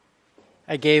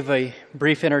I gave a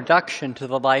brief introduction to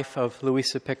the life of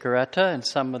Luisa Piccarreta and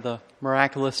some of the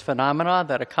miraculous phenomena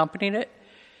that accompanied it.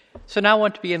 So now I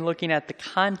want to begin looking at the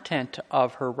content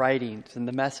of her writings and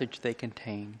the message they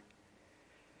contain.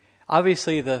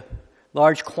 Obviously, the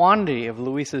large quantity of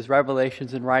Luisa's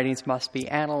revelations and writings must be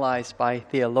analyzed by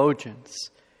theologians.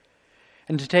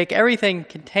 And to take everything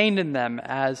contained in them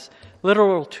as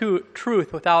literal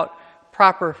truth without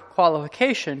proper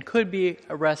qualification could be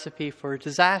a recipe for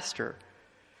disaster.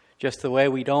 Just the way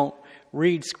we don't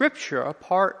read Scripture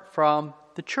apart from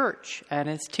the church and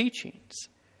its teachings.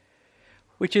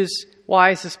 Which is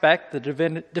why I suspect the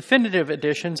definitive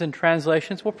editions and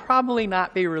translations will probably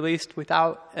not be released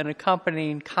without an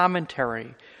accompanying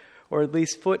commentary, or at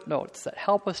least footnotes that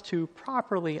help us to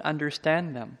properly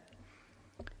understand them.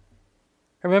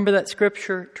 Remember that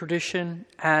Scripture, tradition,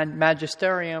 and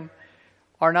magisterium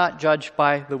are not judged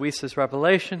by Luisa's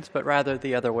revelations, but rather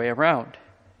the other way around.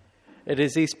 It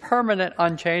is these permanent,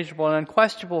 unchangeable, and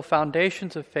unquestionable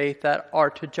foundations of faith that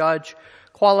are to judge,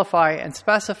 qualify, and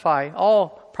specify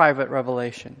all private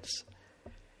revelations.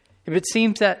 If it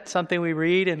seems that something we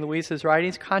read in Luisa's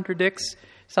writings contradicts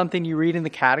something you read in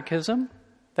the Catechism,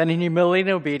 then in humility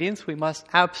and obedience we must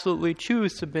absolutely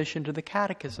choose submission to the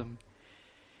Catechism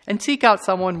and seek out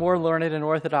someone more learned and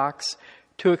orthodox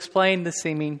to explain the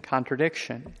seeming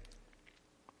contradiction.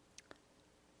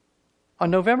 On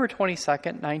November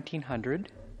 22nd,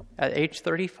 1900, at age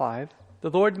 35, the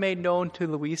Lord made known to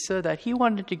Luisa that He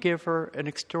wanted to give her an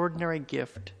extraordinary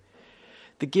gift,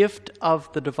 the gift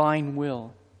of the divine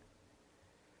will.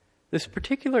 This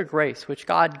particular grace which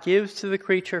God gives to the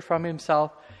creature from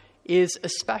Himself is a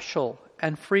special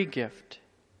and free gift.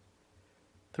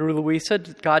 Through Luisa,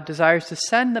 God desires to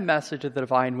send the message of the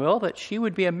divine will, that she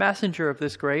would be a messenger of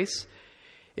this grace,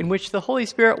 in which the Holy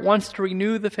Spirit wants to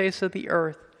renew the face of the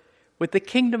earth with the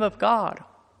kingdom of God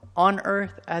on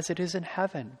earth as it is in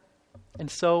heaven,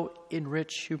 and so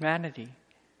enrich humanity.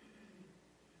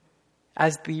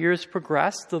 As the years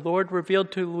progressed, the Lord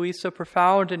revealed to Luisa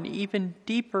profound and even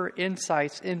deeper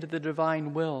insights into the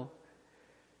divine will.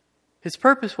 His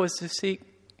purpose was to seek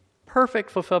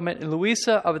perfect fulfillment in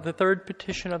Luisa of the third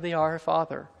petition of the Our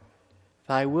Father,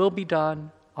 "Thy will be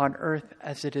done on earth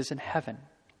as it is in heaven."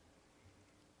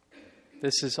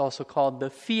 This is also called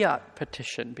the fiat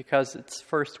petition because its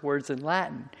first words in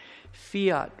Latin,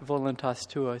 fiat voluntas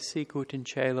tua sicut in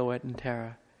cielo et in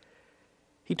terra.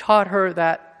 He taught her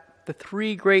that the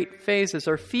three great phases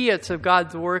or fiats of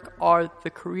God's work are the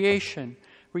creation,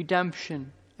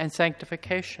 redemption, and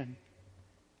sanctification.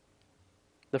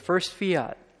 The first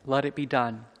fiat, let it be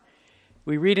done,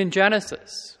 we read in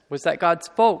Genesis, was that God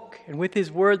spoke, and with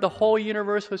His word the whole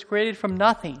universe was created from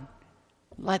nothing.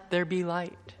 Let there be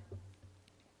light.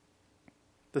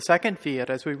 The second fiat,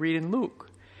 as we read in Luke,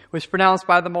 was pronounced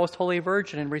by the Most Holy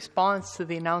Virgin in response to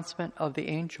the announcement of the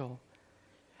angel.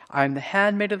 "I am the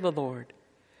handmaid of the Lord.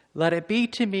 Let it be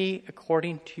to me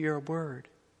according to your word."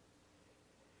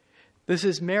 This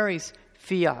is Mary's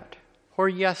fiat, her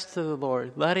yes to the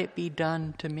Lord. Let it be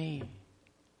done to me.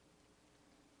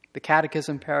 The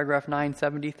Catechism, paragraph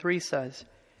 973 says,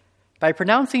 by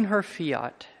pronouncing her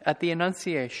fiat at the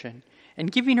Annunciation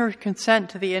and giving her consent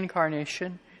to the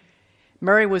Incarnation,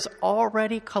 Mary was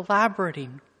already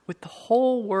collaborating with the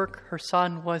whole work her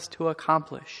Son was to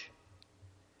accomplish,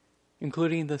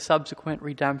 including the subsequent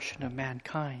redemption of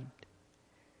mankind.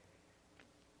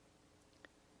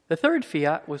 The third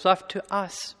fiat was left to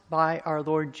us by our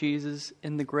Lord Jesus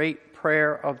in the great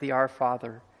prayer of the Our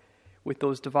Father, with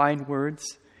those divine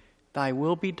words, "Thy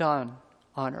will be done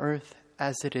on earth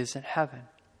as it is in heaven.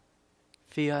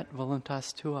 Fiat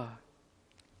voluntas tua."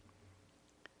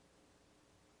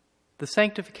 The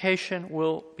sanctification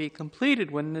will be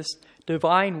completed when this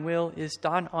divine will is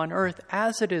done on earth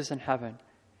as it is in heaven,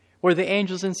 where the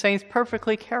angels and saints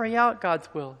perfectly carry out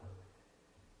God's will.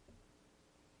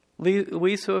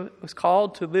 Luisa was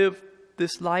called to live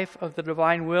this life of the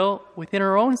divine will within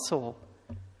her own soul,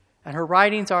 and her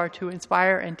writings are to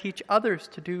inspire and teach others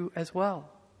to do as well.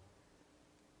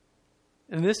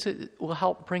 And this will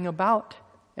help bring about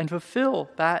and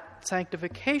fulfill that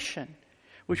sanctification,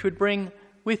 which would bring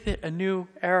with it a new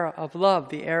era of love,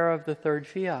 the era of the third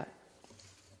fiat.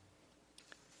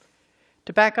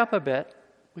 To back up a bit,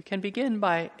 we can begin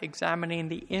by examining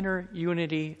the inner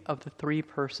unity of the three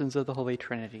persons of the Holy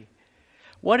Trinity.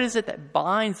 What is it that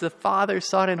binds the Father,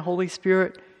 Son, and Holy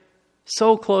Spirit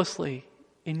so closely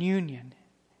in union?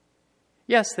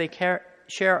 Yes, they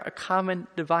share a common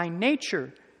divine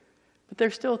nature, but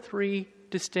they're still three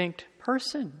distinct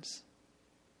persons.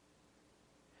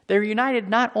 They're united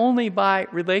not only by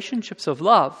relationships of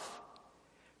love,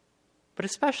 but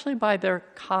especially by their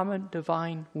common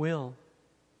divine will.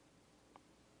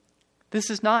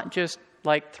 This is not just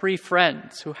like three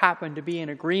friends who happen to be in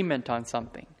agreement on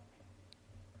something.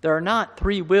 There are not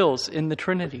three wills in the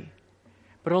Trinity,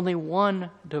 but only one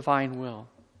divine will.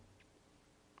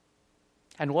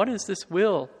 And what is this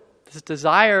will, this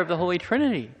desire of the Holy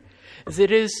Trinity?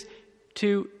 It is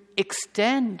to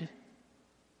extend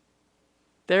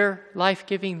their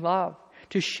life-giving love,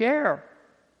 to share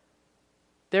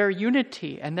their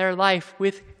unity and their life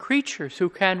with creatures who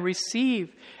can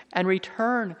receive and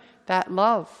return that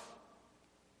love.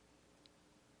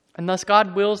 And thus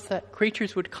God wills that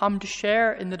creatures would come to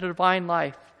share in the divine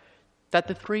life that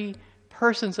the three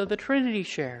persons of the Trinity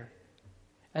share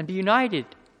and be united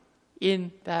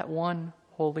in that one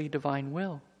holy divine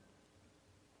will.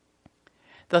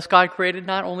 Thus God created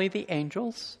not only the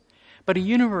angels, but a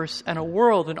universe and a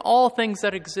world and all things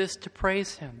that exist to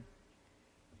praise him.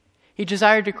 He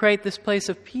desired to create this place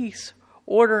of peace,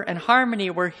 order, and harmony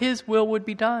where his will would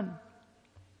be done.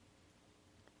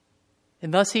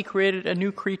 And thus he created a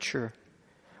new creature,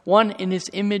 one in his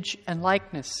image and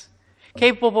likeness,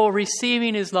 capable of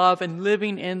receiving his love and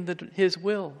living in his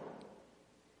will.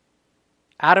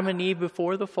 Adam and Eve,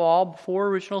 before the fall, before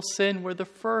original sin, were the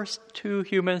first two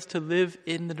humans to live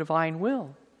in the divine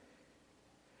will.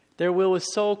 Their will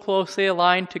was so closely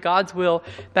aligned to God's will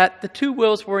that the two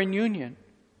wills were in union,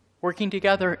 working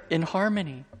together in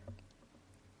harmony,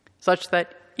 such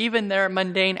that even their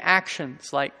mundane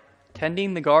actions, like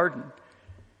tending the garden,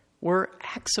 were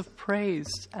acts of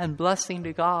praise and blessing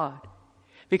to God,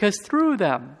 because through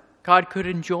them, God could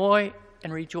enjoy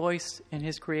and rejoice in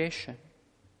his creation.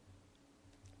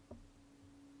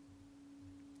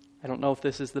 I don't know if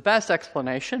this is the best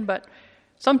explanation, but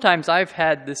sometimes I've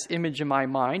had this image in my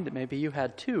mind, that maybe you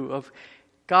had too, of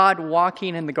God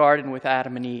walking in the garden with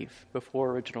Adam and Eve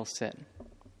before original sin.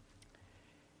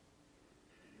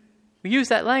 We use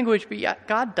that language, but yet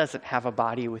God doesn't have a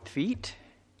body with feet.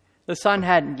 The Son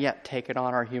hadn't yet taken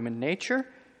on our human nature.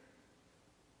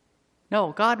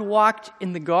 No, God walked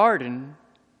in the garden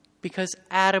because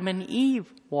Adam and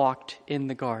Eve walked in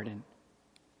the garden.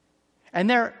 And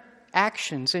their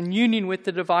actions in union with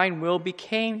the divine will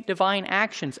became divine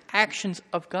actions, actions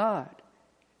of God.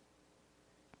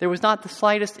 There was not the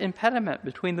slightest impediment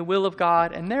between the will of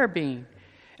God and their being,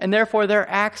 and therefore their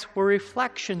acts were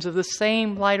reflections of the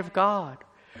same light of God,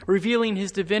 revealing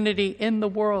his divinity in the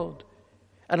world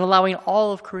and allowing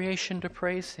all of creation to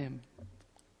praise him.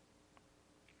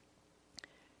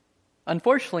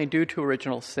 Unfortunately, due to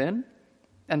original sin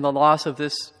and the loss of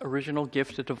this original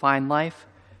gift of divine life,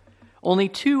 only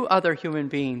two other human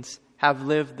beings have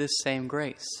lived this same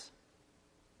grace: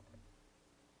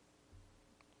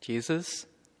 Jesus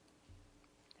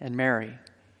and Mary.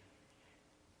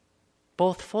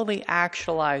 Both fully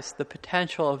actualized the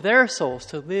potential of their souls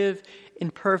to live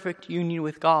in perfect union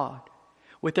with God,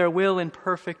 with their will in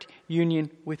perfect union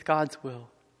with God's will.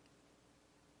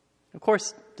 Of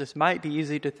course, this might be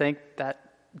easy to think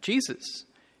that Jesus,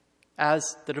 as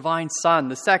the divine Son,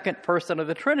 the second person of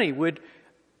the Trinity, would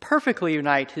perfectly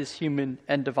unite his human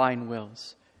and divine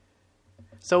wills.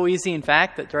 So easy, in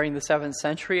fact, that during the 7th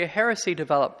century, a heresy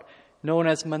developed known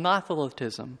as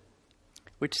monothelitism,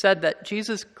 which said that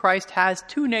Jesus Christ has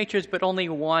two natures but only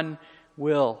one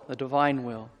will, the divine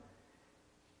will.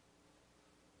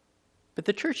 But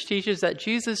the Church teaches that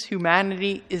Jesus'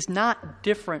 humanity is not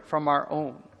different from our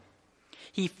own.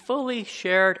 He fully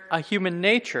shared a human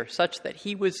nature such that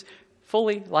he was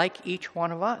fully like each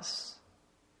one of us.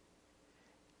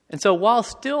 And so while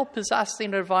still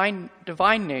possessing a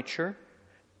divine nature,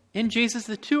 in Jesus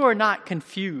the two are not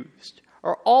confused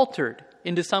or altered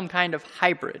into some kind of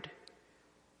hybrid.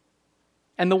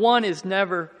 And the one is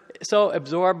never so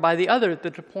absorbed by the other to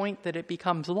the point that it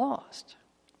becomes lost.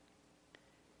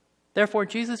 Therefore,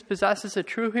 Jesus possesses a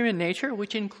true human nature,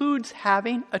 which includes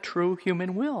having a true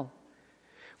human will,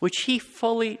 which he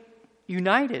fully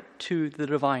united to the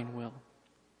divine will.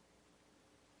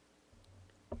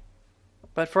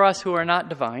 But for us who are not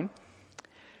divine,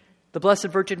 the Blessed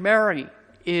Virgin Mary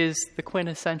is the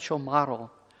quintessential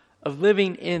model of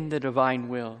living in the divine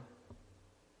will.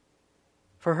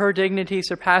 For her dignity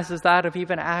surpasses that of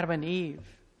even Adam and Eve.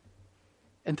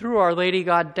 And through Our Lady,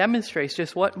 God demonstrates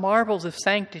just what marvels of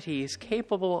sanctity is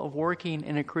capable of working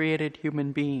in a created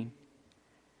human being.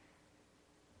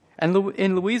 And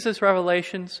in Louisa's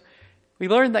revelations, we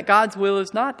learn that God's will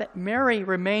is not that Mary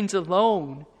remains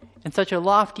alone in such a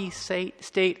lofty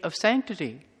state of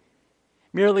sanctity,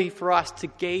 merely for us to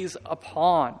gaze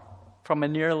upon from a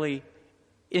nearly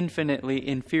infinitely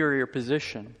inferior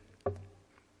position.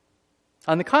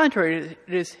 On the contrary,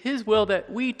 it is his will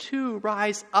that we too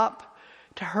rise up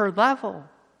to her level,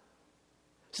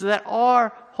 so that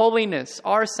our holiness,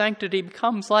 our sanctity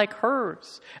becomes like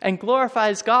hers and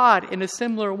glorifies God in a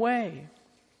similar way.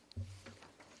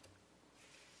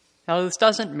 Now, this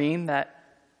doesn't mean that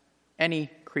any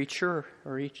creature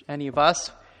or any of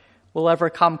us will ever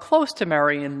come close to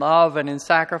Mary in love and in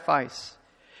sacrifice,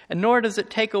 and nor does it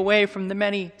take away from the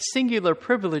many singular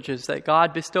privileges that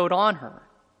God bestowed on her,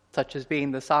 such as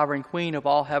being the sovereign queen of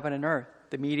all heaven and earth,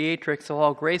 the mediatrix of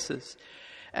all graces,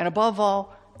 and above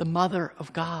all, the Mother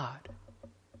of God.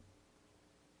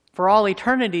 For all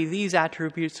eternity, these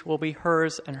attributes will be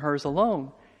hers and hers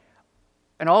alone,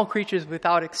 and all creatures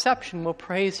without exception will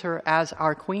praise her as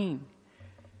our queen.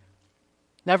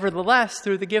 Nevertheless,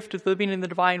 through the gift of living in the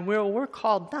divine will, we're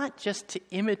called not just to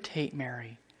imitate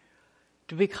Mary,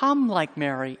 to become like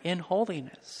Mary in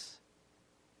holiness.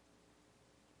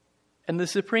 And the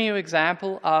supreme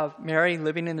example of Mary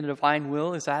living in the divine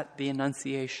will is at the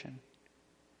Annunciation,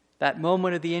 that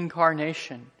moment of the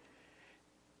Incarnation.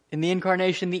 In the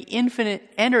Incarnation, the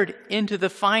infinite entered into the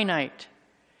finite,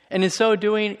 and in so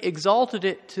doing exalted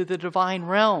it to the divine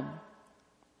realm.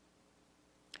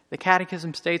 The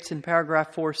Catechism states in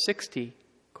paragraph 460,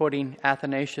 quoting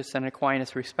Athanasius and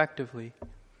Aquinas respectively,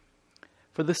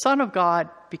 "For the Son of God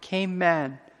became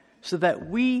man so that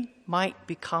we might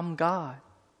become God.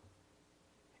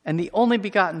 And the only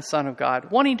begotten Son of God,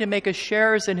 wanting to make us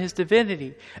sharers in his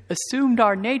divinity, assumed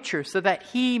our nature so that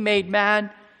he, made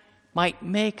man, might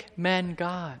make men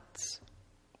gods."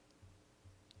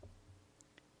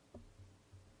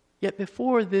 Yet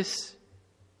before this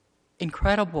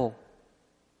incredible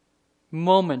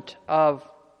moment of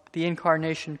the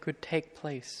Incarnation could take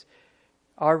place,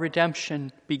 our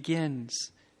redemption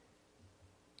begins.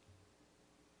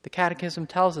 The Catechism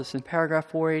tells us in paragraph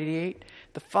 488,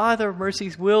 the Father of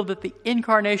mercies willed that the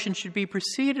Incarnation should be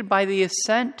preceded by the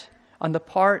assent on the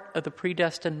part of the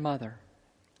predestined mother.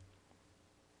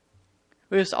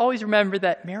 We must always remember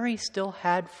that Mary still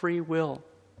had free will.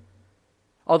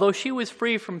 Although she was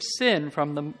free from sin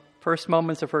from the first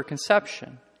moments of her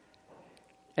conception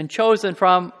and chosen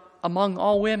from among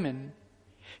all women,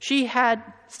 she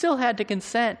still had to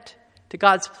consent to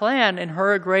God's plan in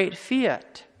her great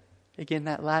fiat. Again,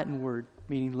 that Latin word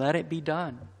meaning let it be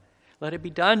done. Let it be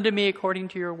done to me according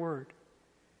to your word.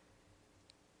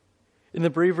 In the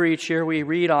breviary each year we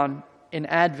read in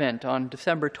Advent on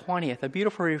December 20th, a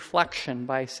beautiful reflection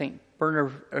by St.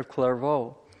 Bernard of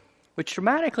Clairvaux, which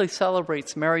dramatically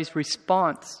celebrates Mary's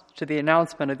response to the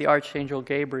announcement of the Archangel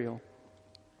Gabriel.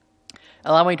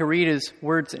 Allow me to read his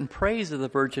words in praise of the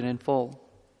Virgin in full.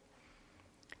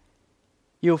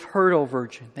 "You have heard, O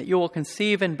Virgin, that you will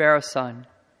conceive and bear a son.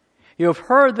 You have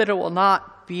heard that it will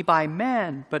not be by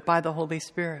man, but by the Holy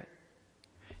Spirit.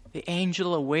 The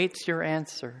angel awaits your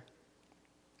answer.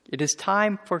 It is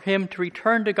time for him to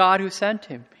return to God who sent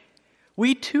him.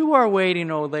 We too are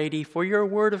waiting, O Lady, for your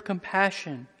word of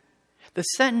compassion. The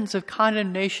sentence of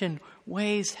condemnation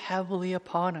weighs heavily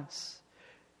upon us.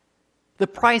 The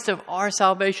price of our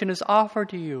salvation is offered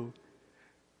to you.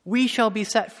 We shall be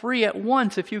set free at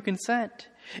once if you consent.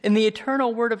 In the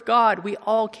eternal word of God, we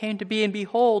all came to be, and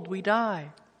behold, we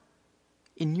die.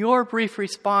 In your brief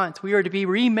response, we are to be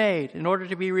remade in order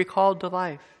to be recalled to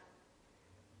life.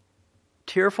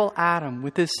 Tearful Adam,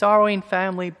 with his sorrowing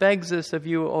family, begs this of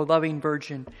you, O loving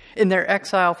Virgin, in their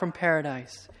exile from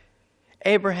paradise.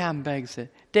 Abraham begs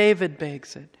it. David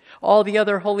begs it. All the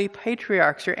other holy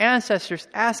patriarchs, your ancestors,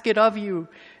 ask it of you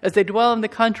as they dwell in the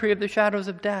country of the shadows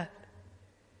of death.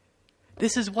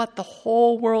 This is what the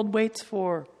whole world waits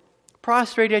for,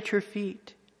 prostrate at your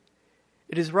feet.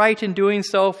 It is right in doing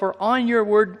so, for on your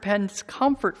word depends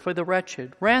comfort for the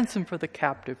wretched, ransom for the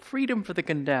captive, freedom for the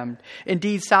condemned,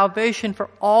 indeed salvation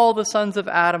for all the sons of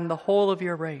Adam, the whole of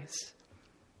your race.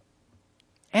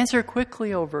 Answer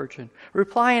quickly, O Virgin.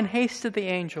 Reply in haste to the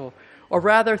angel, or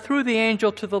rather through the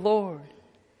angel to the Lord.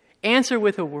 Answer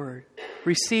with a word.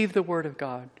 Receive the word of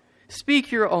God.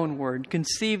 Speak your own word.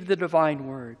 Conceive the divine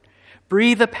word.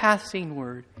 Breathe a passing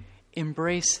word.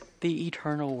 Embrace the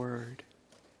eternal word.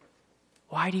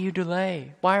 Why do you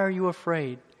delay? Why are you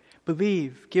afraid?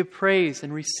 Believe, give praise,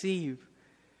 and receive.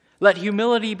 Let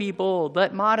humility be bold.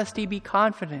 Let modesty be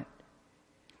confident.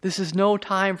 This is no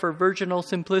time for virginal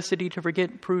simplicity to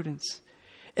forget prudence.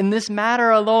 In this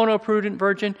matter alone, O prudent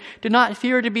Virgin, do not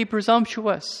fear to be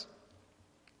presumptuous.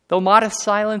 Though modest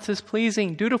silence is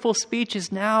pleasing, dutiful speech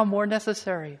is now more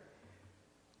necessary.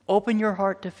 Open your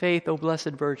heart to faith, O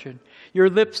Blessed Virgin, your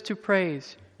lips to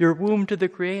praise, your womb to the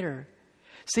Creator.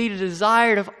 See, the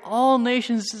desired of all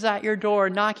nations is at your door,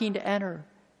 knocking to enter.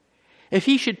 If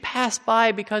he should pass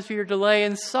by because of your delay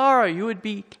in sorrow, you would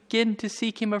begin to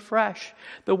seek him afresh,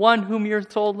 the one whom your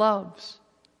soul loves.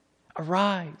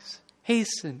 Arise,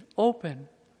 hasten, open.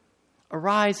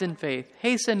 Arise in faith,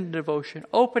 hasten in devotion,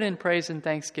 open in praise and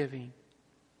thanksgiving.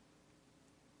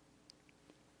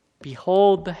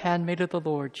 Behold the handmaid of the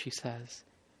Lord, she says.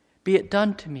 Be it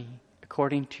done to me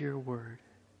according to your word.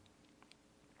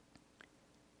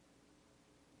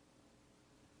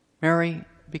 Mary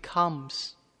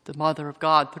becomes the mother of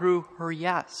God through her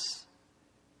yes.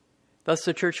 Thus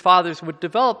the church fathers would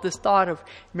develop this thought of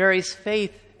Mary's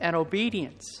faith and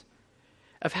obedience,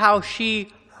 of how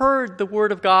she heard the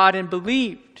word of God and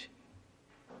believed,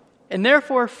 and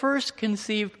therefore first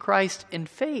conceived Christ in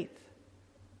faith,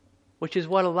 which is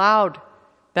what allowed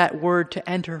that word to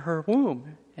enter her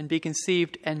womb and be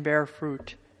conceived and bear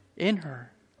fruit in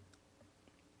her.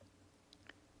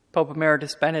 Pope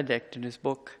Emeritus Benedict, in his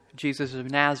book, Jesus of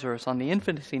Nazareth, on the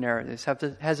infancy narratives,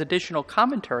 has additional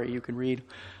commentary you can read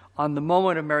on the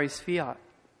moment of Mary's fiat.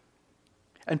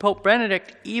 And Pope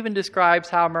Benedict even describes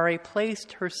how Mary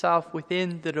placed herself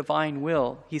within the divine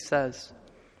will. He says,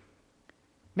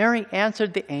 Mary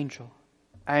answered the angel,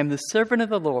 I am the servant of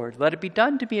the Lord. Let it be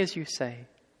done to me as you say.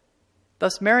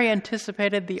 Thus Mary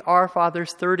anticipated the Our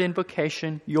Father's third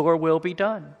invocation, your will be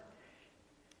done.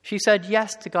 She said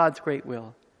yes to God's great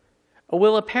will, a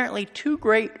will apparently too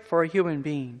great for a human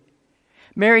being.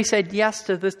 Mary said yes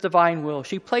to this divine will.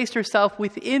 She placed herself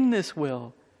within this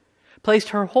will, placed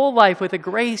her whole life with a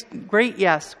great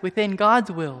yes within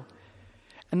God's will,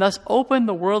 and thus opened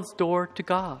the world's door to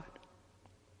God.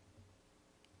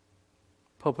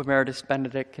 Pope Emeritus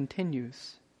Benedict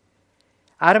continues,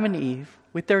 Adam and Eve,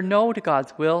 with their no to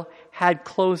God's will, had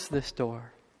closed this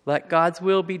door. Let God's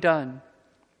will be done.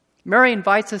 Mary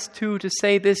invites us to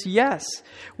say this yes,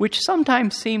 which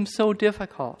sometimes seems so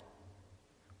difficult.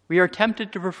 We are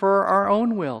tempted to prefer our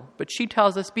own will, but she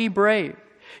tells us, be brave.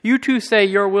 You too say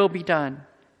your will be done,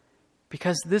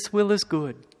 because this will is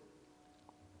good.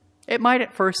 It might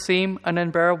at first seem an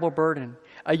unbearable burden,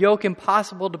 a yoke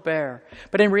impossible to bear,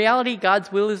 but in reality,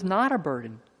 God's will is not a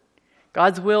burden.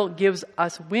 God's will gives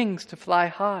us wings to fly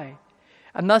high,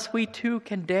 and thus we too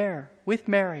can dare, with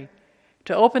Mary,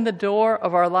 to open the door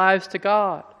of our lives to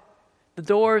God, the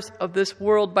doors of this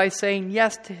world by saying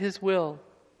yes to his will,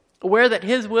 aware that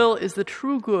his will is the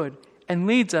true good and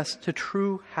leads us to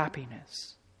true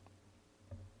happiness.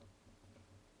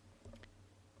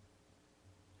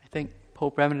 I think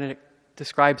Pope Benedict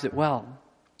describes it well.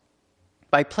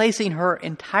 By placing her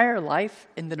entire life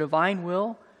in the divine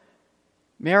will,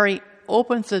 Mary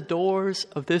opens the doors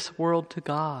of this world to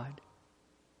God.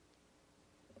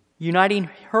 Uniting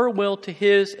her will to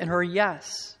his and her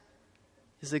yes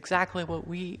is exactly what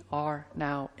we are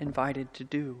now invited to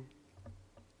do.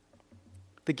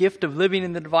 The gift of living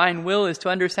in the divine will is to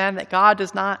understand that God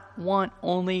does not want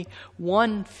only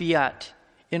one fiat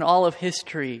in all of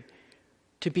history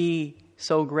to be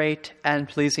so great and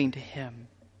pleasing to him.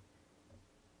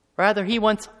 Rather, he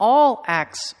wants all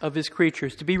acts of his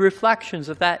creatures to be reflections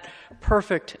of that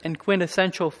perfect and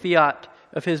quintessential fiat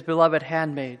of his beloved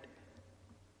handmaid.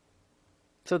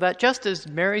 So that just as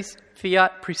Mary's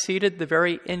fiat preceded the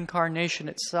very incarnation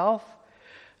itself,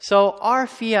 so our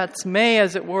fiats may,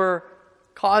 as it were,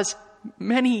 cause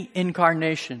many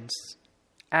incarnations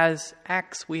as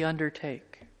acts we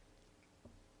undertake.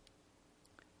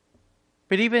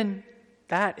 But even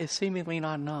that is seemingly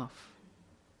not enough.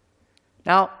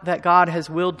 Now that God has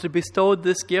willed to bestow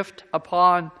this gift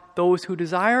upon those who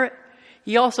desire it,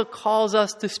 he also calls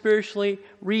us to spiritually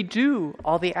redo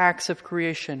all the acts of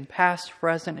creation, past,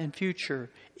 present, and future,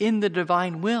 in the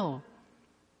divine will,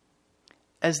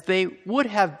 as they would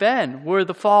have been were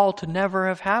the fall to never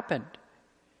have happened.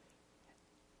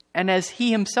 And as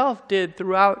he himself did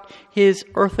throughout his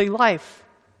earthly life.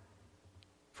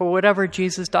 For whatever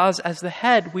Jesus does as the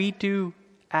head, we do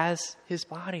as his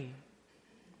body.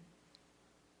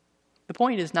 The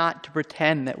point is not to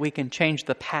pretend that we can change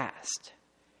the past.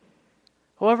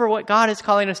 However, what God is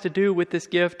calling us to do with this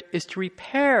gift is to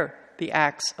repair the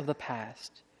acts of the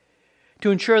past,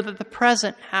 to ensure that the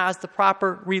present has the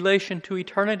proper relation to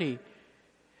eternity,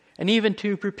 and even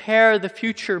to prepare the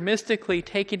future mystically,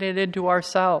 taking it into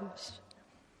ourselves.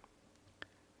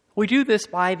 We do this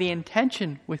by the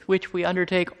intention with which we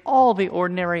undertake all the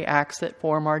ordinary acts that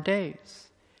form our days.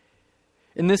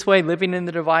 In this way, living in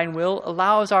the divine will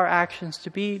allows our actions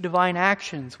to be divine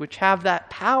actions, which have that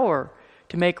power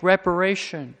to make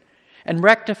reparation and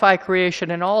rectify creation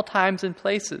in all times and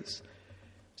places,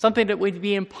 something that would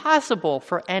be impossible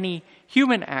for any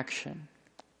human action.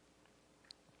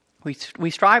 We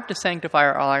strive to sanctify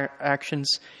our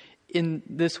actions in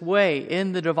this way,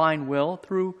 in the divine will,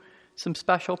 through some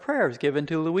special prayers given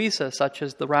to Luisa, such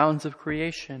as the rounds of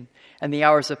creation and the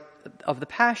hours of the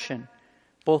Passion,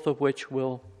 both of which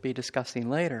we'll be discussing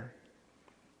later.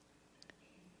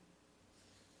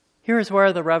 Here is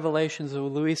where the revelations of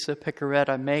Luisa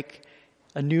Piccarreta make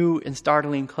a new and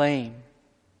startling claim.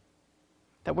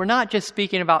 That we're not just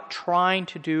speaking about trying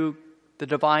to do the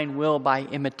divine will by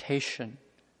imitation,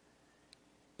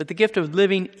 but the gift of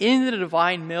living in the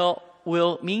divine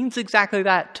will means exactly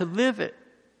that, to live it.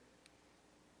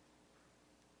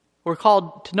 We're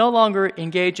called to no longer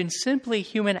engage in simply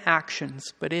human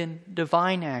actions, but in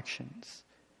divine actions.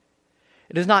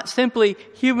 It is not simply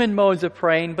human modes of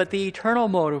praying, but the eternal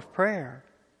mode of prayer.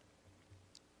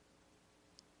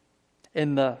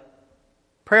 In the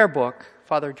prayer book,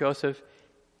 Father Joseph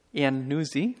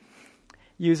Iannuzzi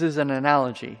uses an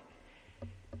analogy.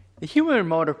 The human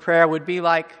mode of prayer would be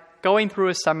like going through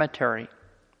a cemetery,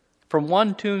 from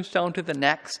one tombstone to the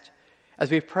next, as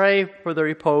we pray for the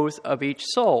repose of each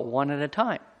soul, one at a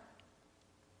time.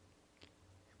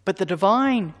 But the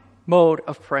divine mode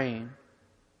of praying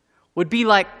would be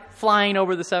like flying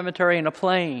over the cemetery in a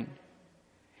plane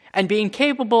and being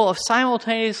capable of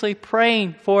simultaneously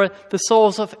praying for the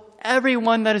souls of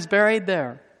everyone that is buried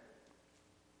there.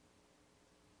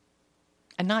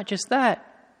 And not just that,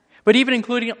 but even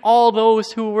including all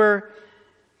those who were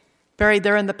buried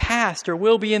there in the past or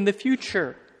will be in the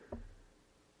future.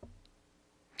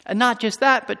 And not just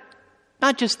that, but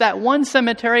not just that one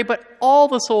cemetery, but all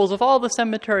the souls of all the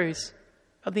cemeteries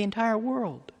of the entire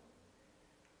world.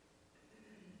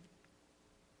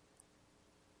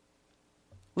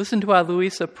 Listen to how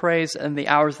Luisa prays in the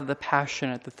hours of the Passion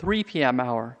at the 3 p.m.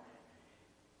 hour.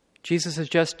 Jesus has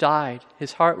just died.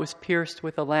 His heart was pierced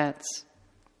with a lance.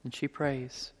 And she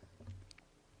prays,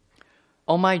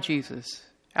 "O my Jesus,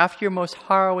 after your most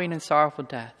harrowing and sorrowful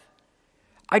death,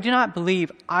 I do not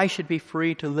believe I should be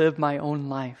free to live my own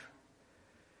life.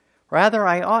 Rather,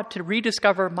 I ought to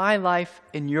rediscover my life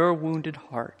in your wounded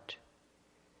heart.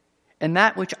 And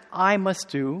that which I must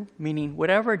do, meaning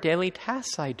whatever daily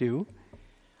tasks I do,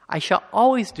 I shall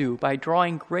always do by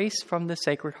drawing grace from the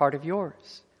Sacred Heart of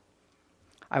yours.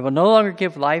 I will no longer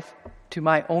give life to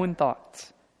my own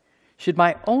thoughts. Should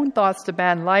my own thoughts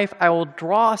demand life, I will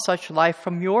draw such life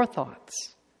from your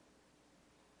thoughts.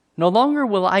 No longer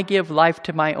will I give life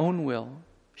to my own will.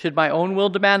 Should my own will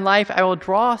demand life, I will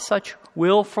draw such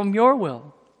will from your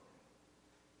will.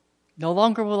 No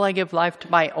longer will I give life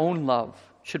to my own love.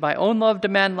 Should my own love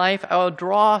demand life, I will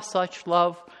draw such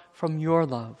love from your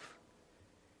love.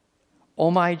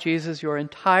 O my Jesus, your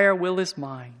entire will is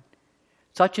mine.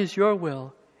 Such is your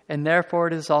will, and therefore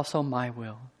it is also my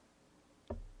will."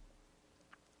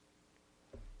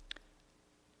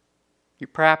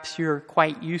 Perhaps you're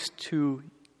quite used to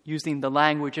using the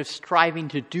language of striving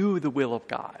to do the will of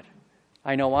God.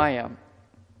 I know I am.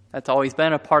 That's always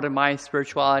been a part of my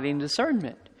spirituality and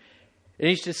discernment. In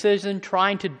each decision,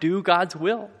 trying to do God's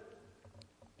will.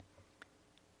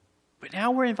 But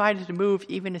now we're invited to move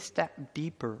even a step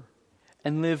deeper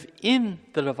and live in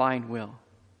the divine will.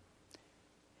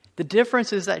 The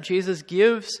difference is that Jesus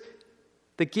gives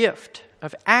the gift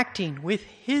of acting with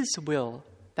his will,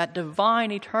 that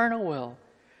divine eternal will,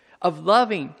 of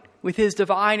loving with his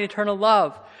divine eternal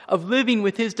love, of living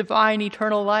with his divine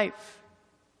eternal life.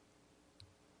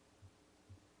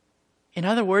 In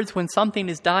other words, when something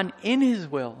is done in his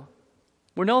will,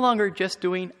 we're no longer just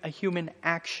doing a human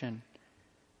action,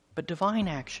 but divine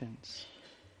actions.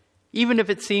 Even if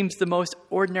it seems the most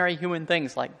ordinary human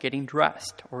things like getting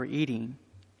dressed or eating.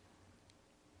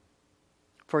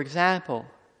 For example,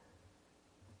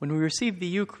 when we receive the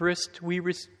Eucharist,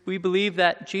 we believe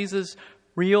that Jesus'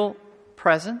 real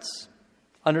presence,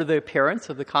 under the appearance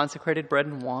of the consecrated bread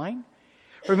and wine,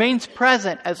 remains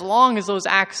present as long as those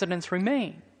accidents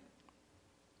remain.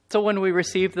 So when we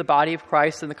receive the body of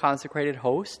Christ in the consecrated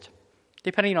host,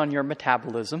 depending on your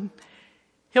metabolism,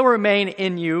 he'll remain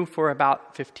in you for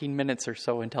about 15 minutes or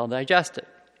so until digested.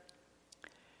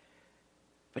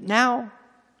 But now,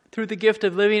 through the gift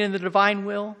of living in the divine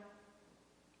will,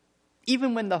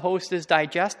 even when the host is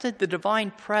digested, the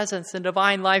divine presence and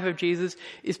divine life of Jesus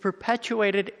is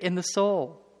perpetuated in the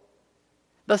soul.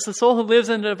 Thus, the soul who lives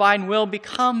in the divine will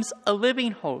becomes a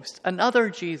living host, another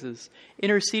Jesus,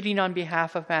 interceding on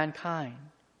behalf of mankind.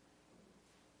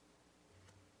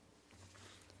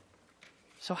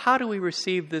 So how do we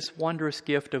receive this wondrous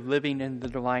gift of living in the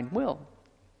divine will?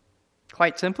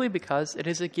 Quite simply because it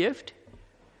is a gift.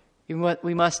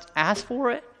 We must ask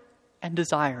for it and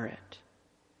desire it.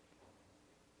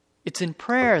 It's in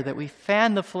prayer that we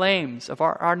fan the flames of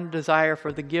our ardent desire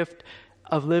for the gift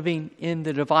of living in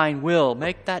the divine will.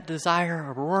 Make that desire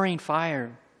a roaring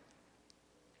fire.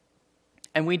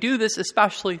 And we do this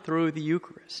especially through the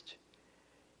Eucharist.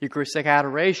 Eucharistic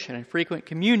adoration and frequent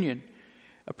communion,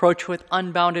 approach with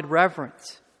unbounded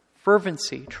reverence,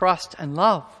 fervency, trust, and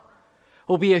love,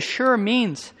 will be a sure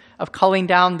means of calling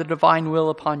down the divine will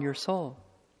upon your soul.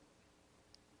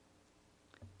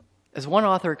 As one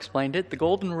author explained it, the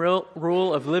golden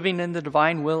rule of living in the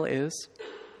divine will is,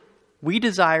 we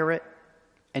desire it,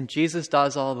 and Jesus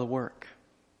does all the work.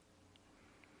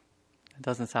 It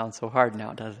doesn't sound so hard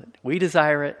now, does it? We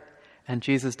desire it, and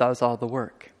Jesus does all the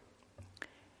work.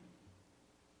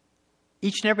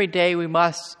 Each and every day we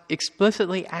must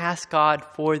explicitly ask God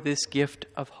for this gift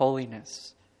of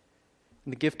holiness,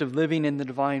 the gift of living in the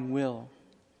divine will.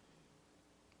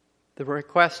 The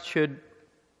request should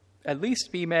at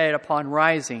least be made upon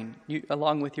rising,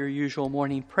 along with your usual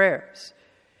morning prayers.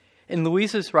 In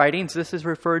Louisa's writings, this is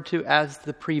referred to as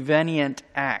the prevenient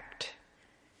act.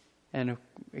 And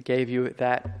I gave you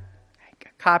that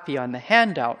copy on the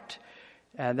handout,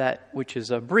 which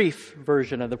is a brief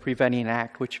version of the prevenient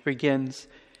act, which begins,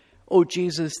 "O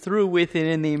Jesus, through, with, and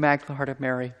in the Immaculate Heart of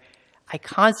Mary, I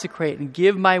consecrate and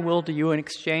give my will to you in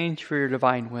exchange for your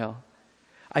divine will.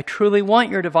 I truly want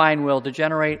your divine will to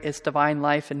generate its divine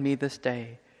life in me this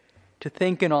day, to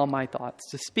think in all my thoughts,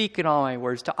 to speak in all my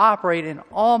words, to operate in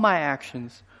all my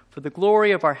actions for the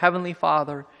glory of our Heavenly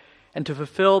Father, and to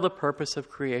fulfill the purpose of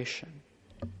creation."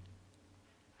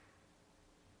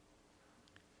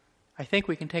 I think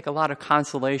we can take a lot of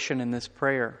consolation in this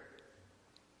prayer,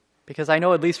 because I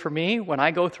know, at least for me, when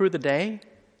I go through the day,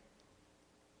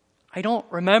 I don't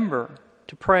remember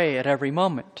to pray at every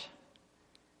moment.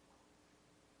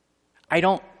 I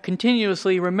don't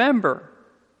continuously remember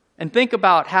and think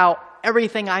about how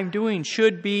everything I'm doing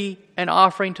should be an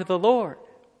offering to the Lord.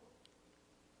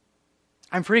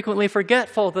 I'm frequently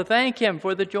forgetful to thank Him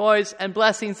for the joys and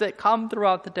blessings that come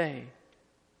throughout the day.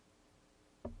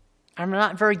 I'm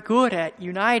not very good at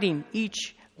uniting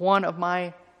each one of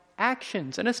my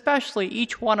actions, and especially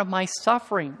each one of my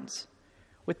sufferings,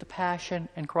 with the passion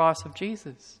and cross of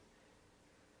Jesus.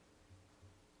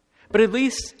 But at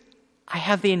least I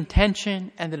have the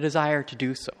intention and the desire to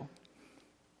do so.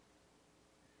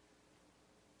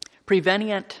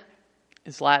 Prevenient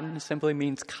is Latin, simply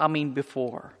means coming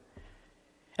before.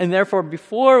 And therefore,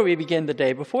 before we begin the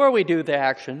day, before we do the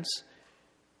actions,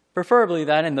 preferably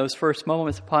then in those first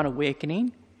moments upon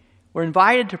awakening, we're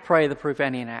invited to pray the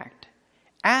prevenient act.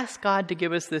 Ask God to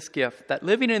give us this gift, that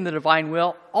living in the divine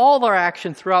will, all our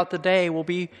actions throughout the day will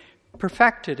be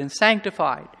perfected and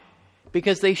sanctified,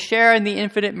 because they share in the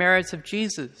infinite merits of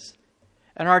Jesus,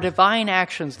 and our divine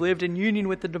actions lived in union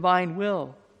with the divine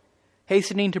will,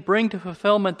 hastening to bring to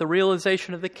fulfillment the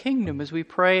realization of the kingdom as we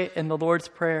pray in the Lord's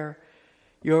Prayer,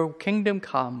 "Your kingdom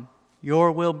come,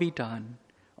 your will be done,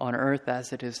 on earth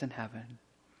as it is in heaven."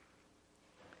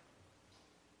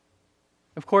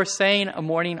 Of course, saying a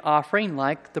morning offering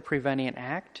like the prevenient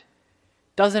act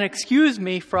doesn't excuse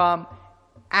me from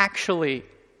actually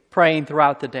praying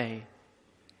throughout the day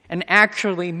and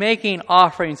actually making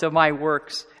offerings of my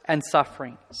works and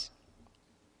sufferings.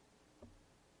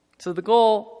 So the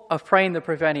goal of praying the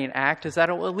prevenient act is that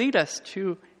it will lead us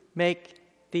to make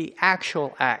the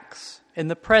actual acts in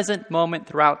the present moment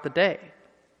throughout the day.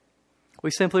 We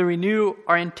simply renew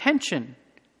our intention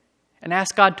and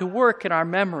ask God to work in our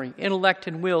memory, intellect,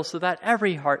 and will, so that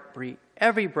every heartbeat,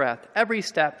 every breath, every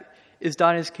step is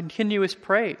done as continuous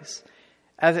praise,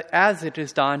 as it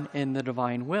is done in the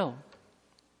divine will.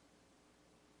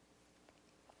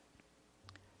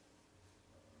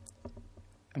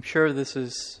 I'm sure this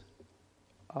is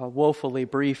a woefully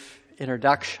brief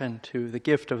introduction to the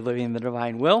gift of living in the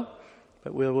divine will,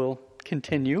 but we will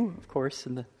continue, of course,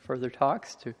 in the further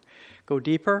talks to go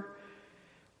deeper.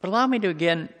 But allow me to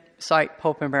again cite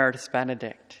Pope Emeritus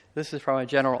Benedict. This is from a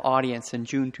general audience in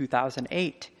June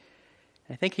 2008.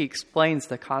 I think he explains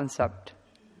the concept.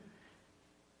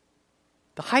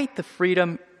 The height of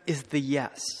freedom is the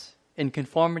yes, in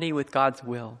conformity with God's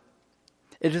will.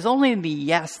 It is only in the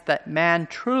yes that man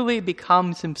truly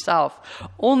becomes himself.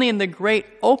 Only in the great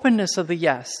openness of the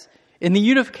yes, in the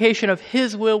unification of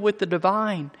his will with the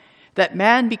divine, that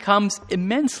man becomes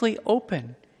immensely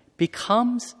open,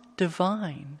 becomes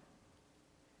divine.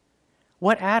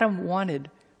 What Adam wanted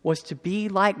was to be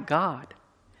like God.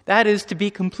 That is, to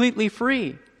be completely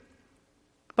free.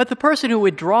 But the person who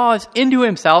withdraws into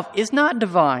himself is not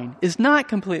divine, is not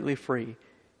completely free.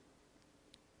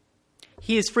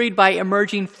 He is freed by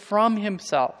emerging from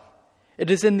himself. It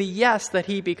is in the yes that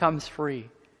he becomes free.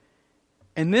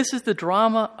 And this is the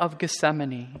drama of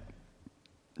Gethsemane.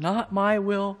 Not my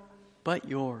will, but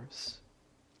yours.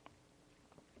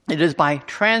 It is by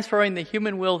transferring the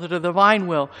human will to the divine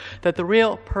will that the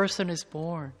real person is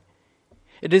born.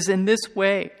 It is in this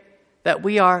way that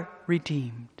we are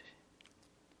redeemed.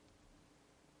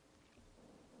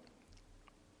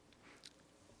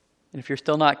 And if you're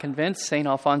still not convinced, St.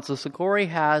 Alfonso Liguori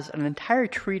has an entire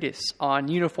treatise on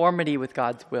uniformity with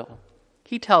God's will.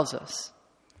 He tells us,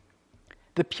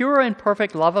 the pure and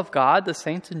perfect love of God the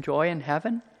saints enjoy in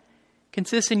heaven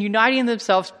consists in uniting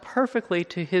themselves perfectly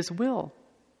to His will.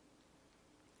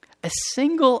 A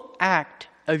single act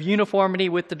of uniformity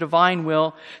with the divine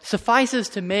will suffices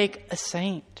to make a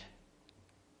saint.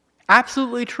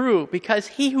 Absolutely true, because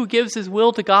he who gives his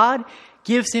will to God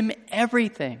gives him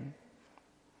everything.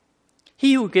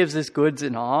 He who gives his goods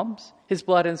in alms, his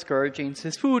blood in scourgings,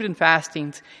 his food in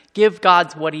fastings, gives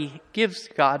God what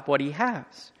he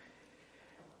has.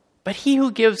 But he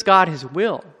who gives God his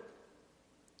will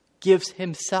gives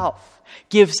himself,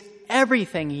 gives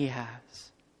everything he has.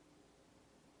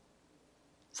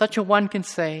 Such a one can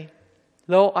say,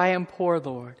 "Though I am poor,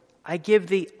 Lord, I give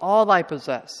thee all I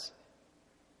possess."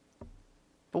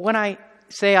 But when I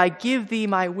say I give thee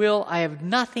my will, I have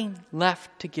nothing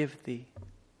left to give thee.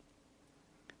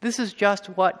 This is just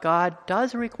what God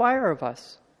does require of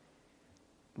us.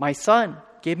 My son,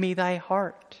 give me thy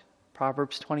heart.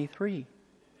 Proverbs 23.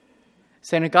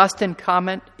 St. Augustine's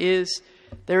comment is,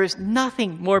 there is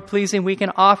nothing more pleasing we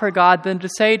can offer God than to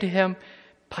say to him,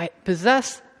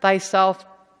 possess thyself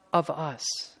of us.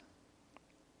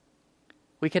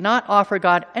 We cannot offer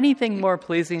God anything more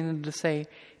pleasing than to say,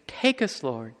 take us,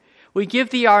 Lord. We give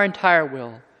thee our entire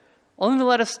will. Only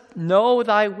let us know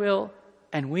thy will,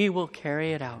 and we will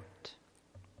carry it out.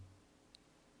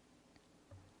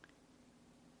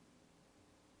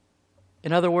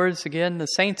 In other words, again, the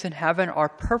saints in heaven are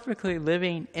perfectly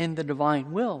living in the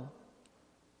divine will.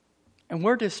 And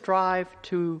we're to strive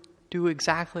to do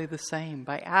exactly the same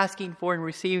by asking for and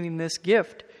receiving this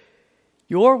gift.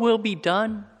 Your will be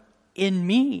done in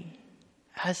me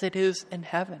as it is in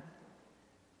heaven.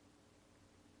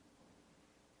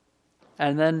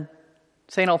 And then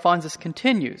St. Alphonsus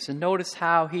continues, and notice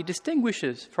how he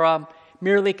distinguishes from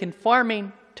merely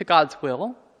conforming to God's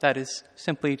will, that is,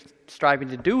 simply striving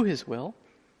to do his will,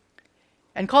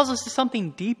 and calls us to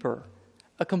something deeper,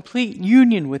 a complete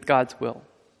union with God's will.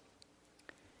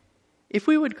 If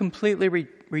we would completely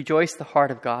rejoice the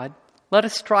heart of God, let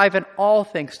us strive in all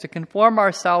things to conform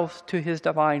ourselves to his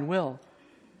divine will.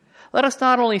 Let us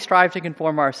not only strive to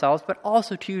conform ourselves, but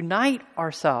also to unite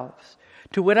ourselves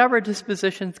to whatever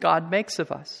dispositions God makes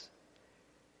of us.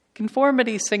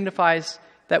 Conformity signifies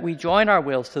that we join our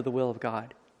wills to the will of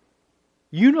God.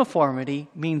 Uniformity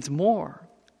means more.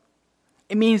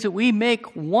 It means that we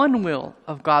make one will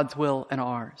of God's will and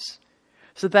ours,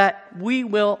 so that we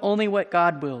will only what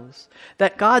God wills,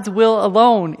 that God's will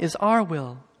alone is our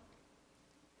will.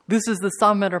 This is the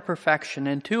summit of perfection,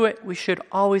 and to it we should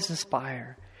always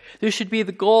aspire. This should be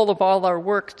the goal of all our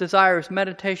works, desires,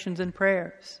 meditations, and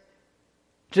prayers.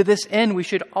 To this end, we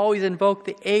should always invoke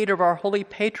the aid of our holy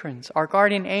patrons, our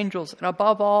guardian angels, and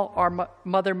above all, our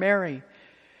Mother Mary,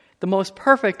 the most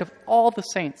perfect of all the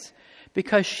saints,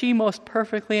 because she most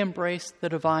perfectly embraced the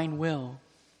divine will.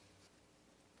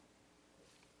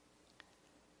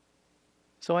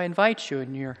 So I invite you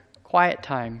in your quiet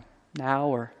time, now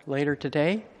or later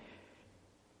today,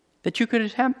 that you could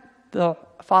attempt the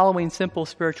following simple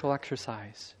spiritual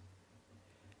exercise.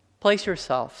 Place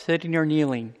yourself, sitting or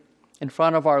kneeling, in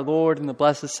front of our Lord in the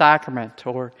Blessed Sacrament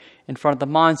or in front of the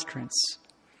monstrance.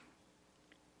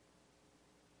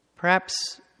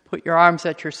 Perhaps put your arms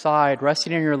at your side,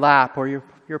 resting in your lap, or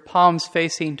your palms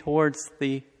facing towards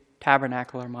the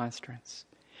tabernacle or monstrance.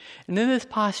 And in this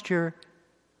posture,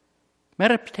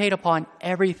 meditate upon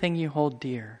everything you hold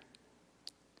dear.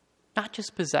 Not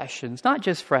just possessions, not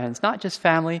just friends, not just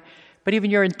family, but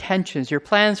even your intentions, your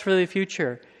plans for the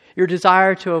future, your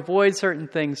desire to avoid certain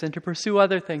things and to pursue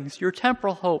other things, your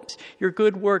temporal hopes, your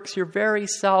good works, your very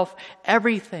self,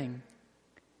 everything.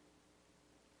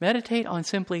 Meditate on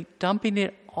simply dumping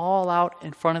it all out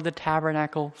in front of the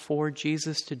tabernacle for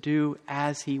Jesus to do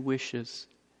as he wishes.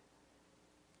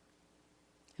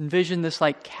 Envision this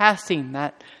like casting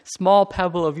that small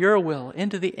pebble of your will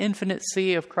into the infinite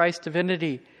sea of Christ's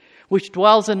divinity, which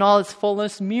dwells in all its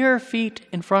fullness mere feet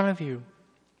in front of you.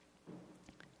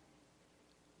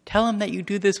 Tell him that you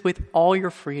do this with all your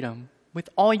freedom, with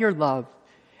all your love,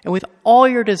 and with all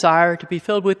your desire to be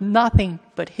filled with nothing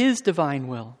but his divine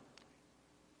will.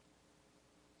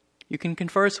 You can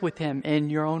converse with him in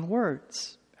your own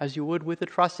words, as you would with a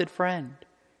trusted friend.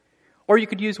 Or you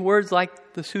could use words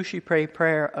like the Sushi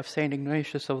prayer of St.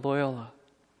 Ignatius of Loyola.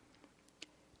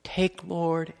 Take,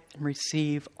 Lord, and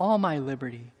receive all my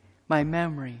liberty, my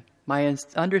memory, my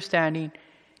understanding,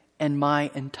 and my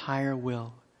entire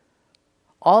will.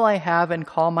 All I have and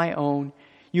call my own,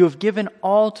 you have given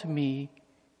all to me.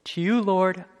 To you,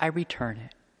 Lord, I return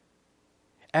it.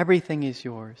 Everything is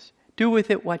yours. Do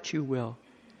with it what you will.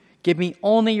 Give me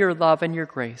only your love and your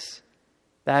grace.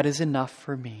 That is enough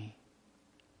for me.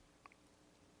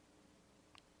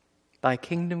 Thy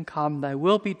kingdom come, thy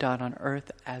will be done on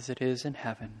earth as it is in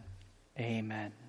heaven. Amen.